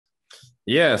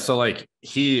Yeah, so like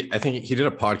I think he did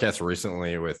a podcast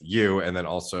recently with you and then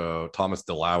also Thomas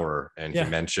DeLauer, and he Yeah.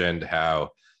 mentioned how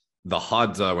the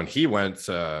Hadza when he went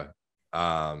to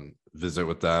visit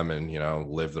with them and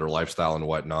live their lifestyle and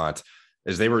whatnot,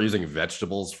 is they were using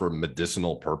vegetables for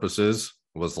medicinal purposes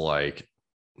was like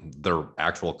their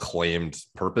actual claimed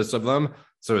purpose of them.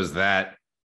 So is that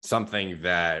something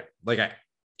that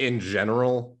in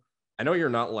general, I know you're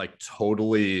not like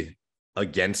totally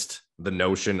against the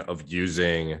notion of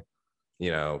using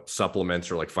supplements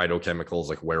or like phytochemicals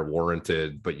like where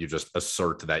warranted, but you just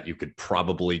assert that you could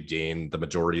probably gain the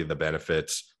majority of the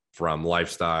benefits from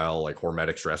lifestyle like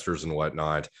hormetic stressors and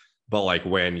whatnot. But like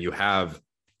when you have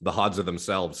the Hadza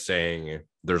themselves saying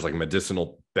there's like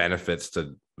medicinal benefits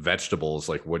to vegetables,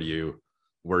 like where do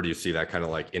you see that kind of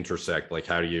like intersect? Like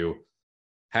how do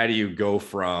you go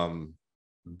from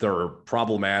they're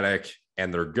problematic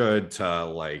and they're good to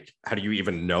like how do you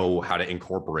even know how to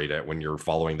incorporate it when you're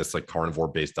following this like carnivore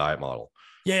based diet model?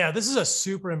 Yeah. This is a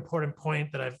super important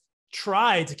point that I've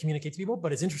tried to communicate to people,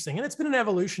 but it's interesting. And it's been an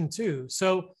evolution too.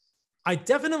 So I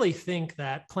definitely think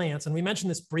that plants, and we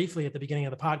mentioned this briefly at the beginning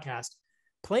of the podcast,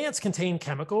 plants contain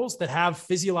chemicals that have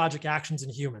physiologic actions in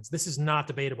humans. This is not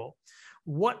debatable.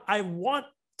 What I want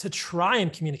to try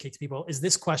and communicate to people is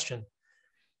this question.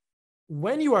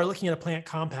 When you are looking at a plant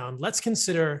compound, let's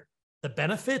consider the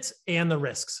benefits and the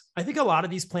risks. I think a lot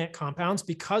of these plant compounds,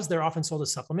 because they're often sold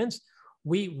as supplements,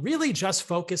 we really just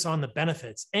focus on the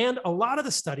benefits. And a lot of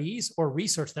the studies or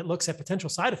research that looks at potential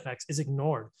side effects is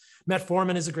ignored.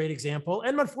 Metformin is a great example.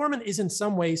 And metformin is in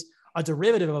some ways a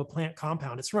derivative of a plant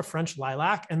compound. It's from a French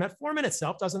lilac, and metformin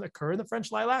itself doesn't occur in the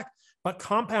French lilac, but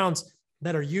compounds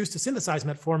that are used to synthesize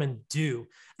metformin do.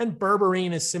 And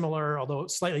berberine is similar, although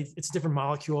slightly, it's a different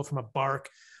molecule from a bark.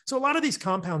 So a lot of these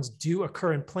compounds do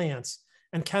occur in plants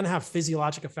and can have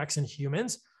physiologic effects in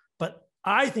humans. But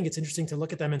I think it's interesting to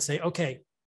look at them and say, okay,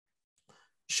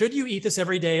 should you eat this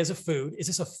every day as a food? Is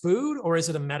this a food or is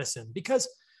it a medicine? Because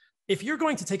if you're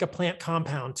going to take a plant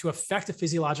compound to affect a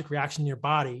physiologic reaction in your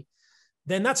body,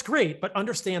 then that's great. But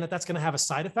understand that that's going to have a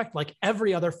side effect. Like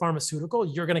every other pharmaceutical,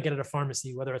 you're going to get at a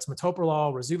pharmacy, whether it's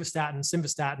metoprolol, rosuvastatin,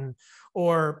 simvastatin,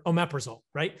 or omeprazole,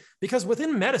 right? Because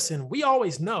within medicine, we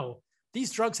always know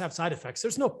these drugs have side effects.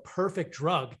 There's no perfect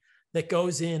drug that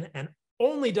goes in and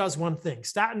only does one thing.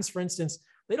 Statins, for instance,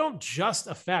 they don't just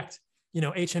affect,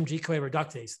 HMG-CoA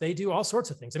reductase. They do all sorts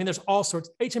of things. I mean, there's all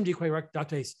sorts. HMG-CoA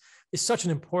reductase is such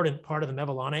an important part of the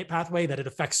mevalonate pathway that it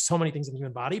affects so many things in the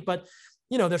human body. But,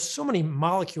 there's so many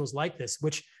molecules like this,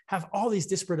 which have all these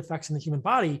disparate effects in the human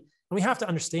body. And we have to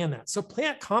understand that. So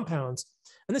plant compounds,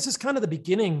 and this is kind of the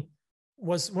beginning,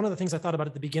 was one of the things I thought about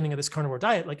at the beginning of this carnivore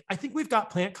diet. Like, I think we've got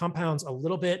plant compounds a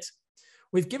little bit,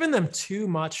 we've given them too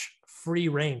much free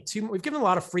reign. We've given a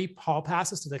lot of free hall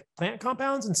passes to the plant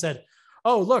compounds and said,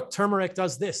 oh, look, turmeric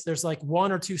does this. There's like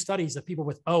 1 or 2 studies of people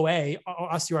with OA,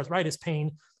 osteoarthritis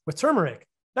pain with turmeric.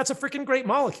 That's a freaking great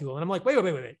molecule. And I'm like,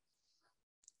 wait.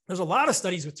 There's a lot of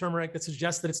studies with turmeric that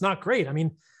suggest that it's not great. I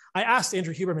mean, I asked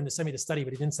Andrew Huberman to send me the study,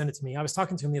 but he didn't send it to me. I was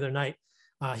talking to him the other night.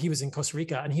 He was in Costa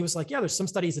Rica and he was like, yeah, there's some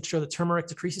studies that show that turmeric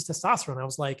decreases testosterone. I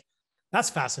was like, that's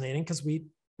fascinating because it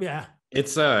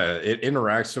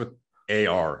interacts with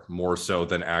AR more so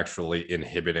than actually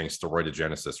inhibiting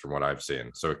steroidogenesis from what I've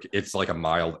seen. So it's like a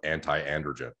mild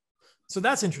anti-androgen. So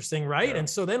that's interesting, right? Yeah. And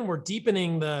so then we're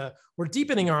deepening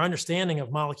our understanding of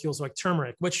molecules like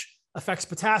turmeric, which affects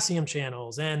potassium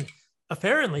channels. And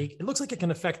apparently it looks like it can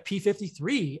affect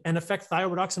P53 and affect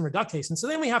thyroredoxin reductase. And so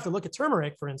then we have to look at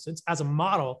turmeric, for instance, as a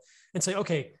model and say,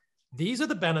 okay, these are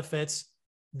the benefits.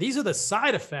 These are the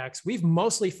side effects. We've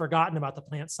mostly forgotten about the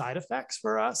plant side effects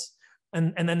for us.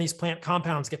 And then these plant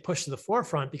compounds get pushed to the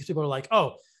forefront because people are like,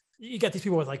 oh, you get these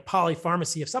people with like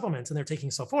polypharmacy of supplements and they're taking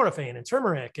sulforaphane and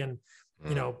turmeric and,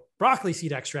 broccoli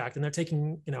seed extract, and they're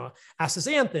taking,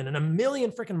 astaxanthin and a million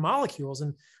freaking molecules.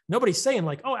 And nobody's saying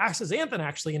like, oh, astaxanthin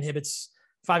actually inhibits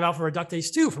 5-alpha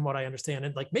reductase too, from what I understand.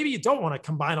 And like, maybe you don't want to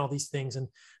combine all these things. And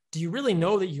do you really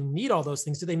know that you need all those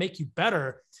things? Do they make you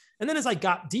better? And then as I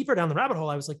got deeper down the rabbit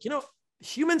hole, I was like,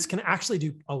 humans can actually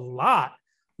do a lot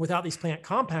without these plant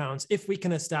compounds if we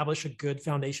can establish a good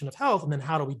foundation of health. And then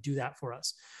how do we do that for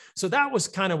us? So that was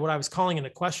kind of what I was calling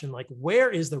into question, like, where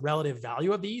is the relative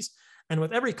value of these? And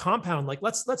with every compound, like,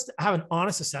 let's have an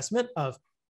honest assessment of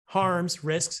harms,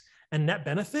 risks, and net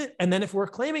benefit. And then if we're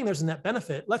claiming there's a net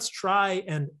benefit, let's try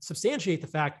and substantiate the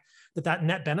fact that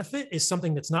net benefit is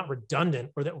something that's not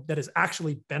redundant or that is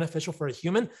actually beneficial for a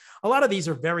human. A lot of these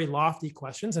are very lofty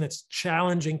questions, and it's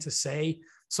challenging to say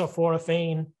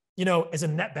sulforaphane, is a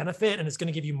net benefit and it's going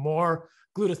to give you more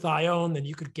glutathione than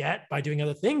you could get by doing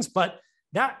other things. But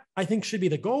That I think should be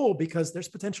the goal, because there's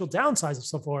potential downsides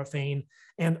of sulforaphane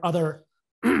and other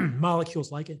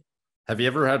molecules like it. Have you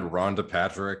ever had Rhonda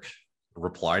Patrick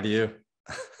reply to you?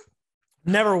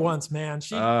 Never once, man.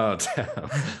 Oh, damn.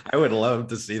 I would love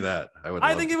to see that.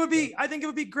 I think it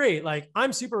would be great. Like,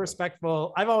 I'm super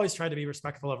respectful. I've always tried to be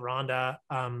respectful of Rhonda.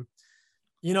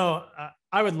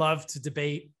 I would love to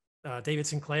debate David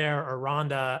Sinclair or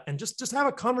Rhonda and just have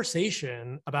a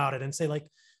conversation about it and say, like,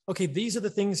 okay, these are the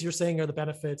things you're saying are the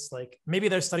benefits. Like, maybe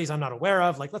there's studies I'm not aware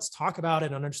of. Like, let's talk about it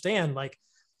and understand. Like,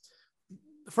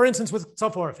 for instance, with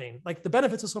sulforaphane, like the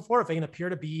benefits of sulforaphane appear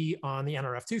to be on the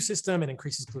NRF2 system. It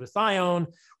increases glutathione,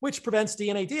 which prevents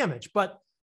DNA damage. But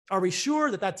are we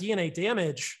sure that DNA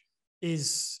damage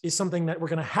is something that we're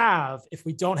going to have if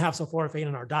we don't have sulforaphane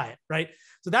in our diet, right?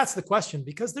 So that's the question,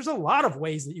 because there's a lot of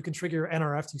ways that you can trigger your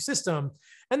NRF2 system.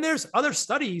 And there's other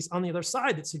studies on the other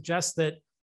side that suggest that,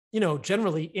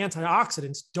 generally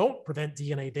antioxidants don't prevent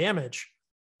DNA damage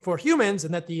for humans,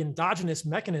 and that the endogenous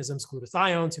mechanisms,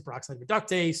 glutathione, superoxide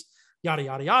reductase, yada,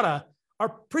 yada, yada, are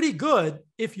pretty good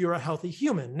if you're a healthy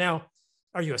human. Now,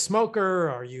 are you a smoker?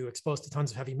 Are you exposed to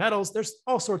tons of heavy metals? There's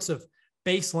all sorts of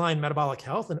baseline metabolic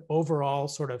health and overall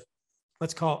sort of,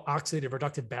 let's call oxidative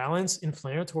reductive balance,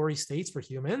 inflammatory states for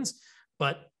humans.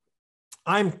 But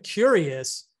I'm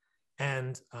curious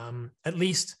and at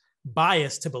least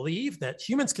biased to believe that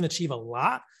humans can achieve a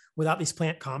lot without these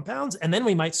plant compounds. And then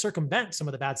we might circumvent some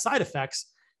of the bad side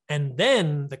effects. And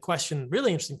then the question,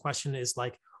 really interesting question, is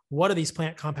like, what do these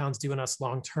plant compounds do in us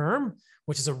long-term,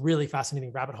 which is a really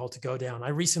fascinating rabbit hole to go down. I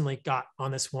recently got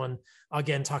on this one,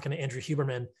 again, talking to Andrew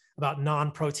Huberman about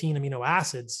non-protein amino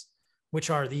acids, which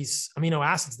are these amino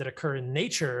acids that occur in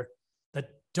nature that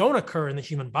don't occur in the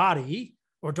human body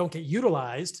or don't get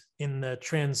utilized in the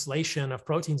translation of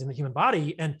proteins in the human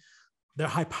body. And their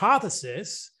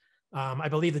hypothesis, I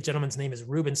believe the gentleman's name is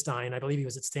Rubenstein. I believe he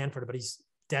was at Stanford, but he's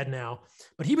dead now.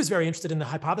 But he was very interested in the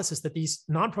hypothesis that these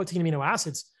non-protein amino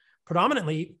acids,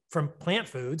 predominantly from plant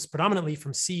foods, predominantly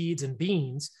from seeds and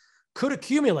beans, could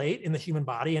accumulate in the human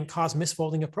body and cause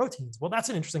misfolding of proteins. Well, that's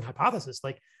an interesting hypothesis.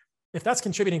 Like, if that's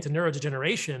contributing to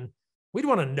neurodegeneration, we'd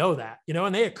want to know that,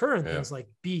 and they occur in things like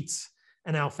beets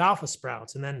and alfalfa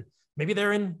sprouts. And then maybe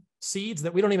they're in seeds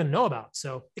that we don't even know about.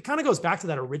 So it kind of goes back to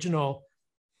that original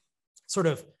sort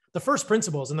of the first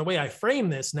principles. And the way I frame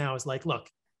this now is like, look,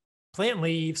 plant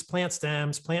leaves, plant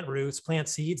stems, plant roots, plant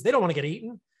seeds, they don't want to get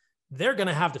eaten. They're going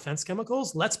to have defense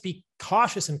chemicals. Let's be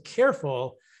cautious and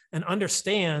careful and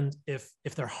understand if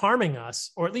they're harming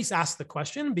us, or at least ask the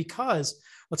question, because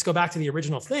let's go back to the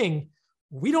original thing.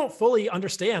 We don't fully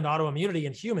understand autoimmunity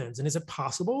in humans. And is it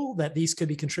possible that these could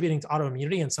be contributing to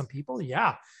autoimmunity in some people?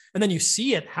 Yeah. And then you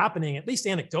see it happening, at least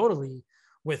anecdotally,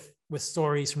 with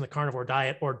stories from the carnivore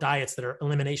diet or diets that are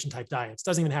elimination type diets.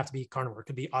 Doesn't even have to be carnivore. It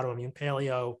could be autoimmune,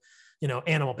 paleo,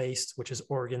 animal based, which is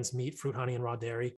organs, meat, fruit, honey, and raw dairy.